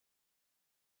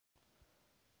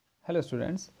Hello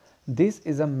students, this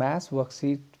is a Maths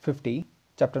Worksheet 50,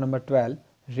 chapter number 12,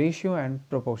 Ratio and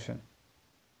Proportion.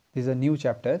 This is a new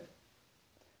chapter.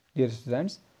 Dear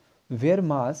students, wear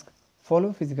mask,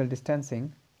 follow physical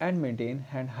distancing and maintain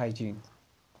hand hygiene.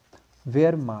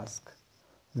 Wear mask.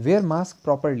 Wear mask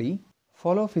properly,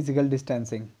 follow physical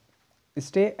distancing.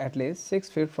 Stay at least 6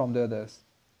 feet from the others.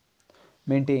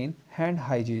 Maintain hand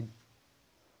hygiene.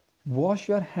 Wash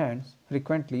your hands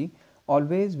frequently,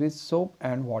 always with soap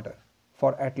and water,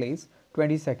 for at least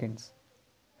 20 seconds.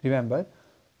 Remember,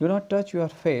 do not touch your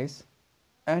face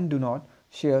and do not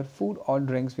share food or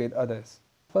drinks with others.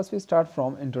 First, we start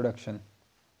from introduction.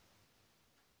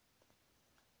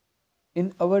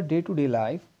 In our day-to-day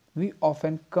life, we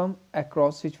often come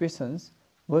across situations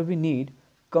where we need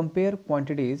compare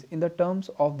quantities in the terms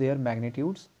of their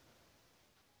magnitudes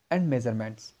and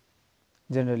measurements.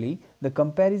 Generally, the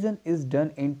comparison is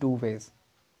done in two ways.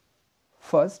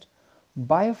 First,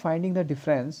 by finding the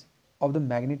difference of the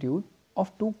magnitude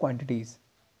of two quantities.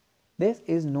 This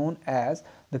is known as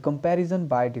the comparison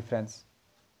by difference.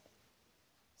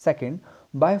 Second,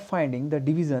 by finding the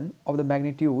division of the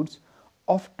magnitudes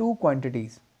of two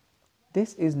quantities.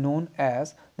 This is known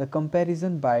as the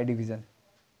comparison by division.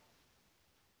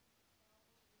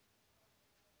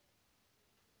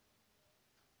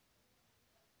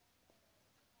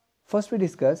 First, we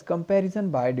discuss comparison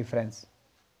by difference.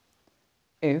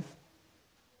 If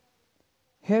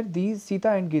here these Sita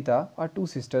and Gita are two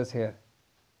sisters here.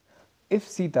 If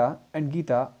Sita and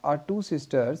Gita are two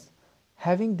sisters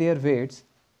having their weights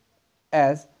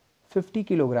as 50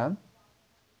 kg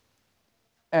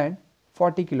and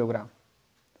 40 kg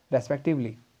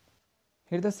respectively.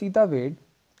 Here the Sita weight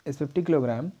is 50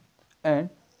 kg and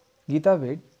Gita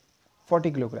weight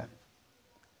 40 kg.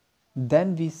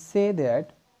 Then we say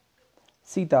that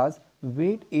Sita's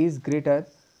weight is greater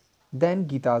than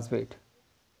Gita's weight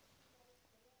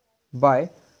by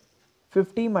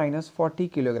 50 minus 40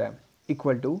 kg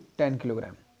equal to 10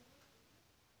 kg.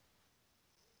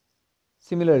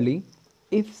 Similarly,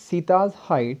 if Sita's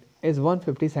height is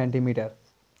 150 cm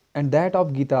and that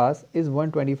of Gita's is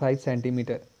 125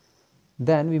 cm,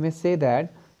 then we may say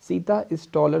that Sita is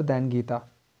taller than Gita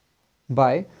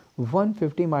by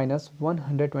 150 minus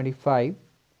 125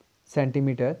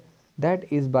 cm, that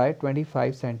is by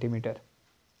 25 cm.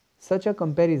 Such a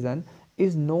comparison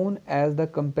is known as the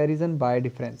comparison by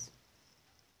difference.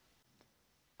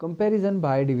 Comparison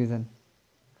by division.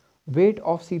 Weight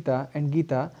of Sita and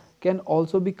Gita can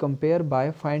also be compared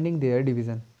by finding their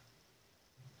division.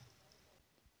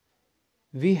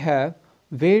 We have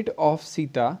weight of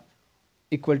Sita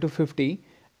equal to 50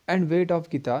 and weight of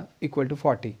Gita equal to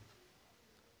 40.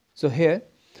 So here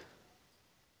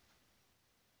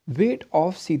weight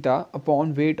of Sita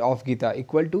upon weight of Gita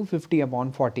equal to 50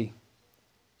 upon 40.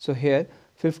 So here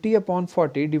 50 upon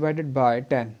 40 divided by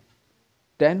 10.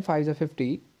 10 5s are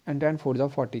 50 and 10 4s are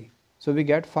 40. So we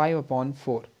get 5 upon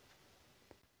 4.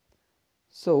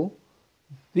 So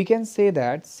we can say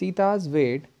that Sita's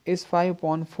weight is 5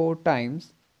 upon 4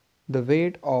 times the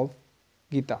weight of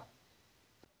Gita.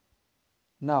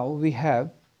 Now we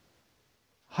have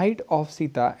height of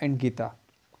Sita and Gita.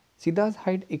 Sita's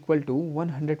height equal to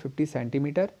 150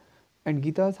 cm and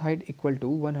Gita's height equal to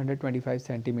 125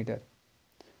 cm.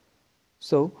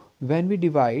 So when we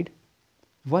divide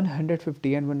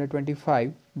 150 and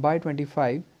 125 by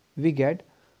 25, we get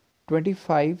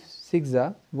 25 6s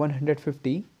are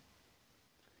 150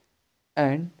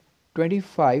 and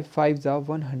 25 5s are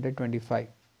 125.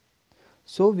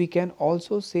 So we can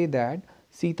also say that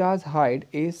Sita's height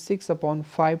is 6 upon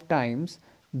 5 times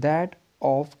that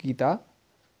of Gita.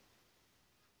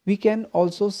 We can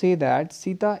also say that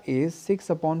Sita is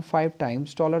 6 upon 5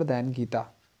 times taller than Gita.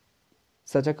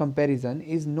 Such a comparison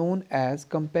is known as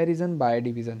comparison by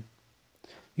division.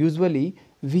 Usually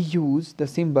we use the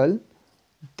symbol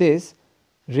this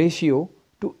ratio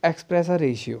to express a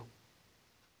ratio.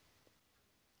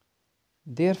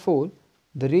 Therefore,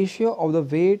 the ratio of the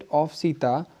weight of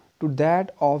Sita to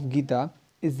that of Gita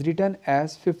is written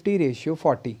as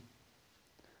 50:40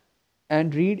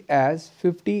 and read as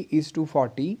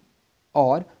 50:40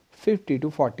 or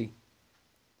 50:40.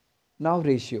 Now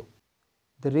ratio.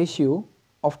 The ratio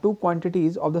of two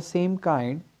quantities of the same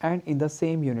kind and in the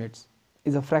same units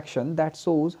is a fraction that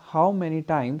shows how many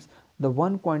times the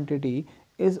one quantity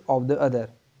is of the other.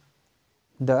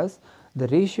 Thus, the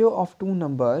ratio of two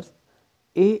numbers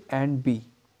A and B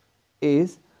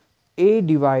is A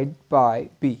divided by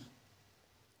B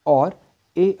or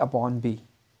A upon B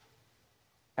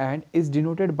and is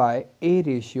denoted by A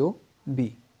ratio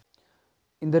B.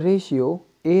 In the ratio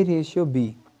A ratio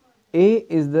B, A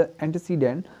is the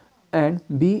antecedent and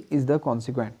B is the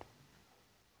consequent.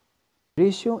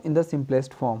 Ratio in the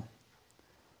simplest form.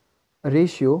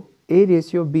 Ratio A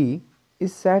ratio B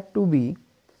is said to be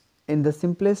in the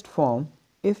simplest form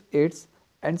if its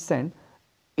adjacent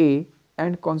A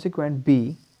and consequent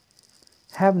B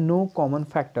have no common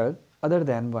factor other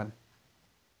than 1.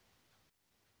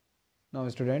 Now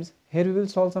students, here we will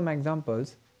solve some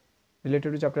examples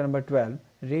related to chapter number 12,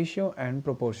 ratio and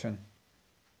proportion.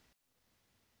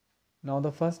 Now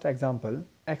the first example,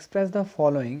 express the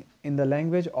following in the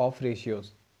language of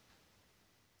ratios.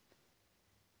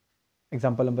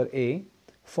 Example number A,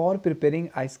 for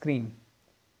preparing ice cream,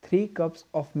 3 cups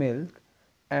of milk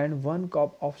and 1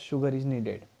 cup of sugar is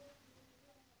needed.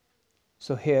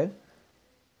 So here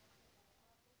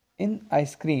in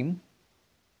ice cream,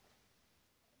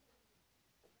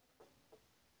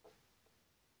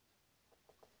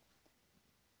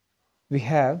 we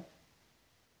have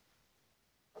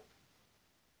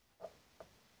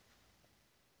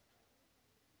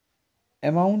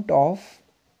amount of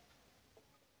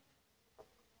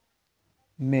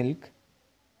milk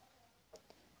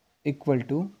equal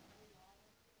to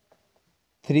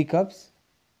 3 cups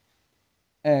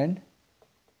and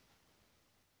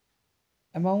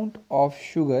amount of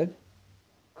sugar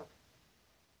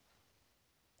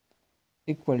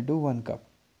equal to 1 cup.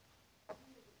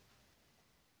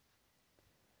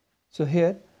 So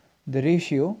here the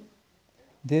ratio,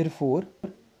 therefore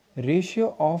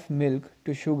ratio of milk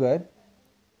to sugar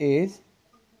is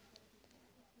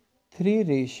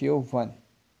 3:1,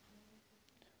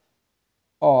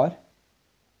 or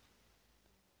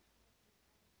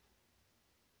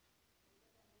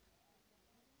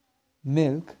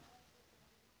milk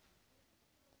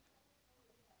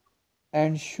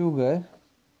and sugar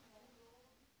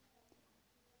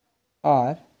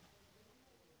are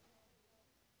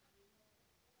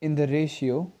in the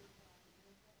ratio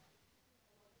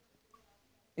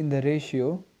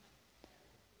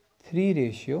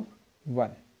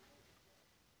 3:1.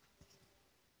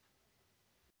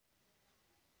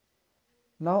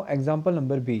 Now example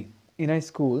number B. In a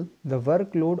school, the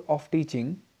workload of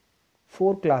teaching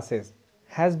 4 classes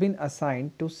has been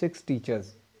assigned to 6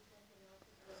 teachers.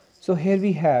 So here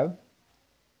we have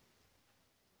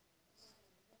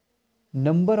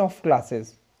number of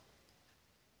classes.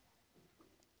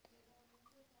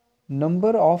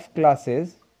 Number of classes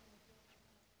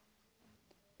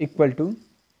equal to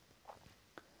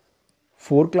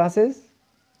 4 classes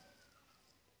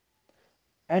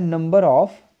and number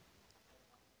of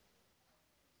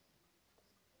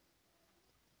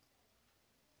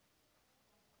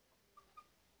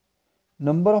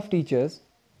teachers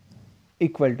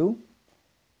equal to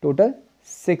total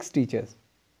 6 teachers.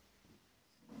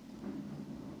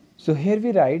 So here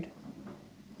we write,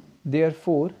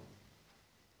 therefore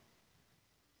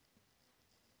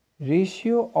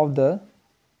ratio of the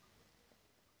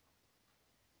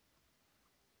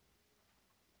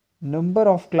number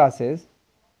of classes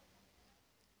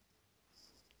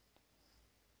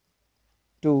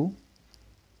to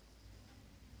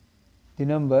the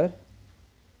number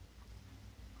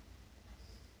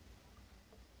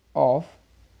of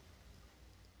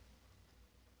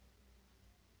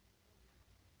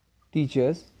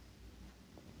teachers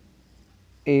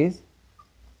is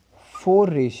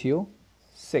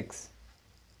 4:6.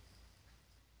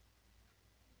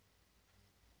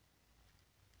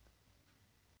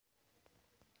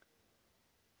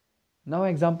 Now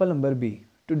example number B.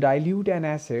 To dilute an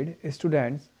acid,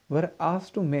 students were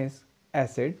asked to mix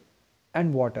acid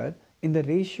and water in the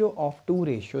ratio of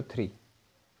 2:3.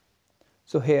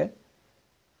 So here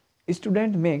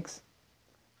student mix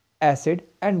acid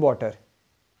and water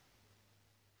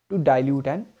to dilute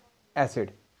an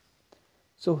acid.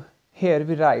 So here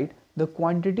we write the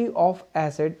quantity of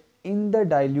acid in the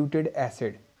diluted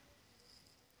acid.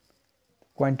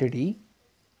 Quantity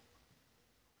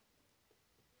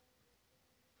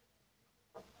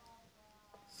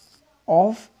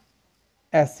of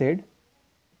acid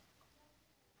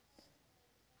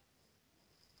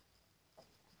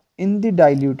in the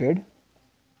diluted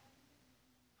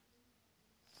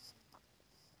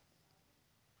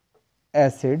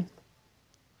acid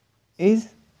is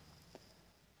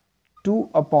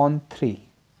 2/3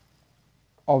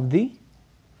 of the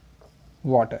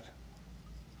water.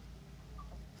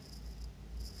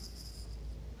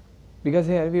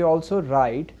 Because here we also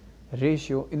write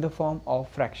ratio in the form of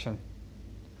fraction.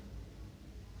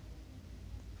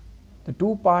 The 2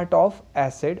 part of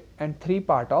acid and 3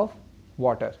 part of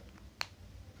water.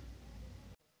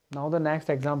 Now the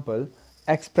next example,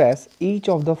 express each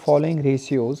of the following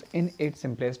ratios in its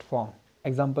simplest form.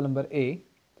 Example number A,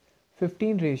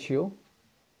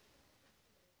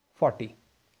 15:40.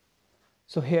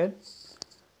 So here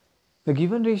The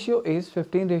given ratio is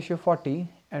 15:40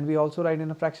 and we also write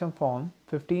in a fraction form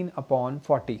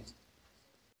 15/40.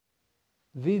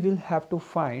 We will have to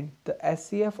find the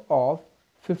SCF of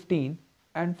 15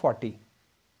 and 40.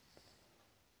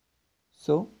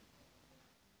 So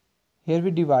here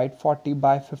we divide 40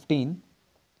 by 15.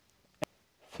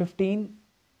 15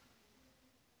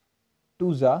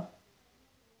 twos are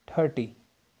 30.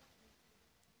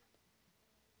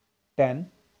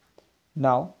 10.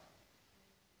 Now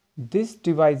this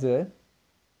divisor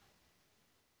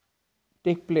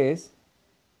take place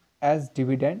as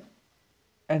dividend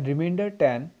and remainder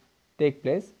 10 take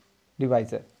place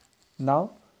divisor. Now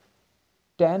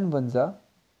 10 ones are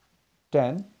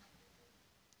 10,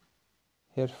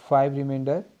 here 5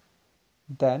 remainder,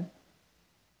 then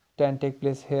 10 take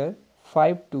place here,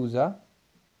 5 twos are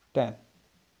 10.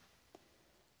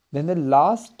 Then the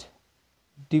last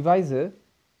divisor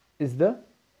is the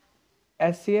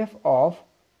SCF of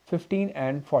 15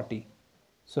 and 40.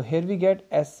 So here we get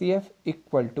SCF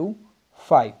equal to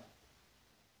 5.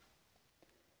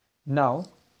 Now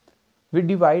we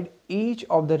divide each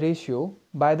of the ratio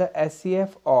by the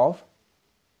SCF of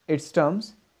its terms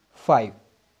 5.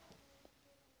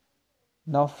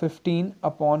 Now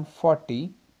 15/40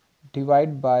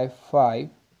 divide by 5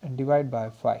 and divide by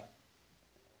 5.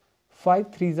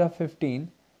 5 threes are 15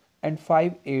 and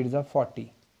 5 eights are 40.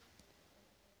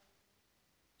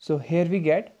 So here we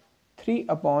get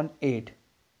 3/8.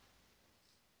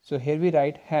 So here we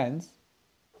write hence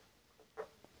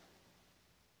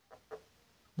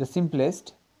the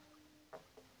simplest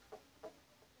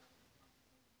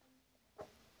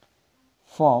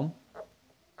form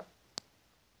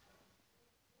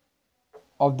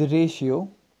of the ratio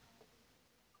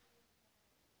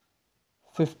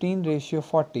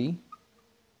 15:40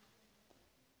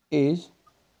 is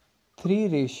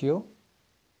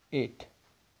 3:8.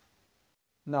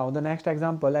 Now the next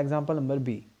example, example number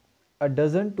B, a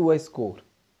dozen to a score.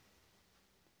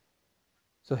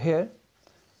 So here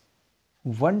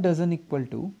 1 dozen equal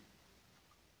to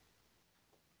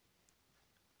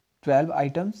 12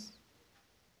 items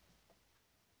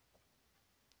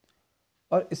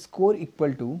or score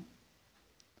equal to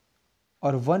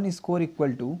or 1 score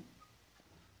equal to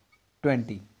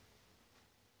 20.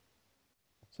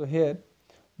 So here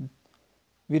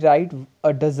we write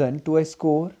a dozen to a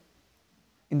score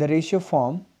in the ratio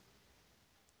form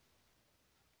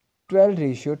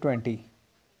 12:20.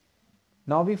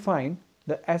 Now we find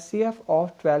the SCF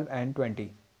of 12 and 20.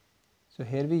 So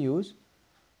here we use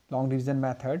long division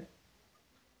method.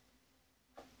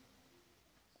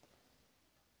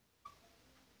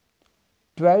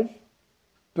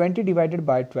 20 divided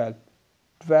by 12.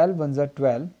 12 ones are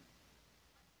 12.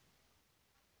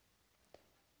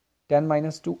 10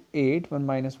 minus 2, 8,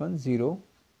 1 minus 1, 0.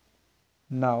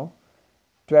 Now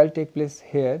 12 take place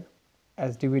here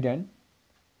as dividend.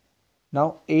 Now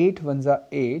 8 ones are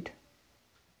 8.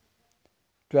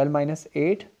 12 minus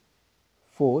 8,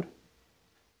 4.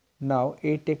 Now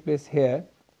 8 take place here.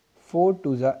 4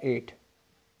 twos are 8.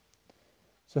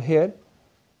 So here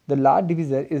the last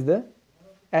divisor is the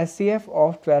SCF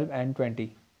of 12 and 20.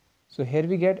 So here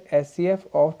we get SCF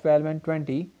of 12 and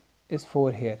 20 is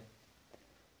 4 here.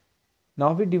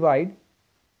 Now we divide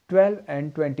 12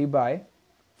 and 20 by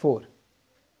 4.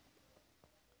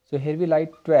 So here we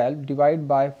write 12 divide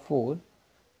by 4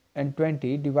 and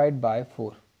 20 divide by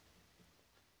 4.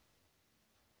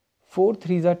 4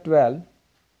 threes are 12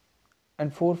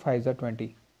 and 4 fives are 20.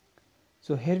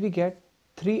 So here we get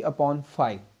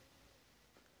 3/5.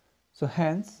 So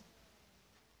hence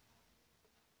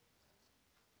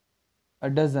a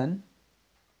dozen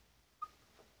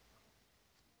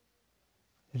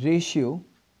ratio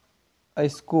a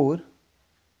score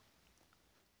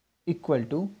equal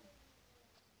to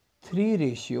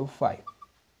 3:5.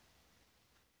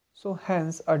 So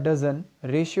hence a dozen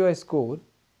ratio a score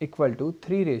equal to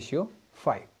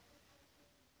 3:5.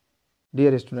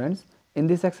 Dear students, in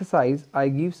this exercise I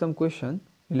give some questions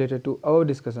related to our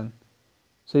discussion.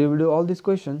 So you will do all these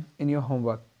questions in your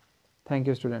homework. Thank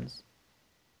you students.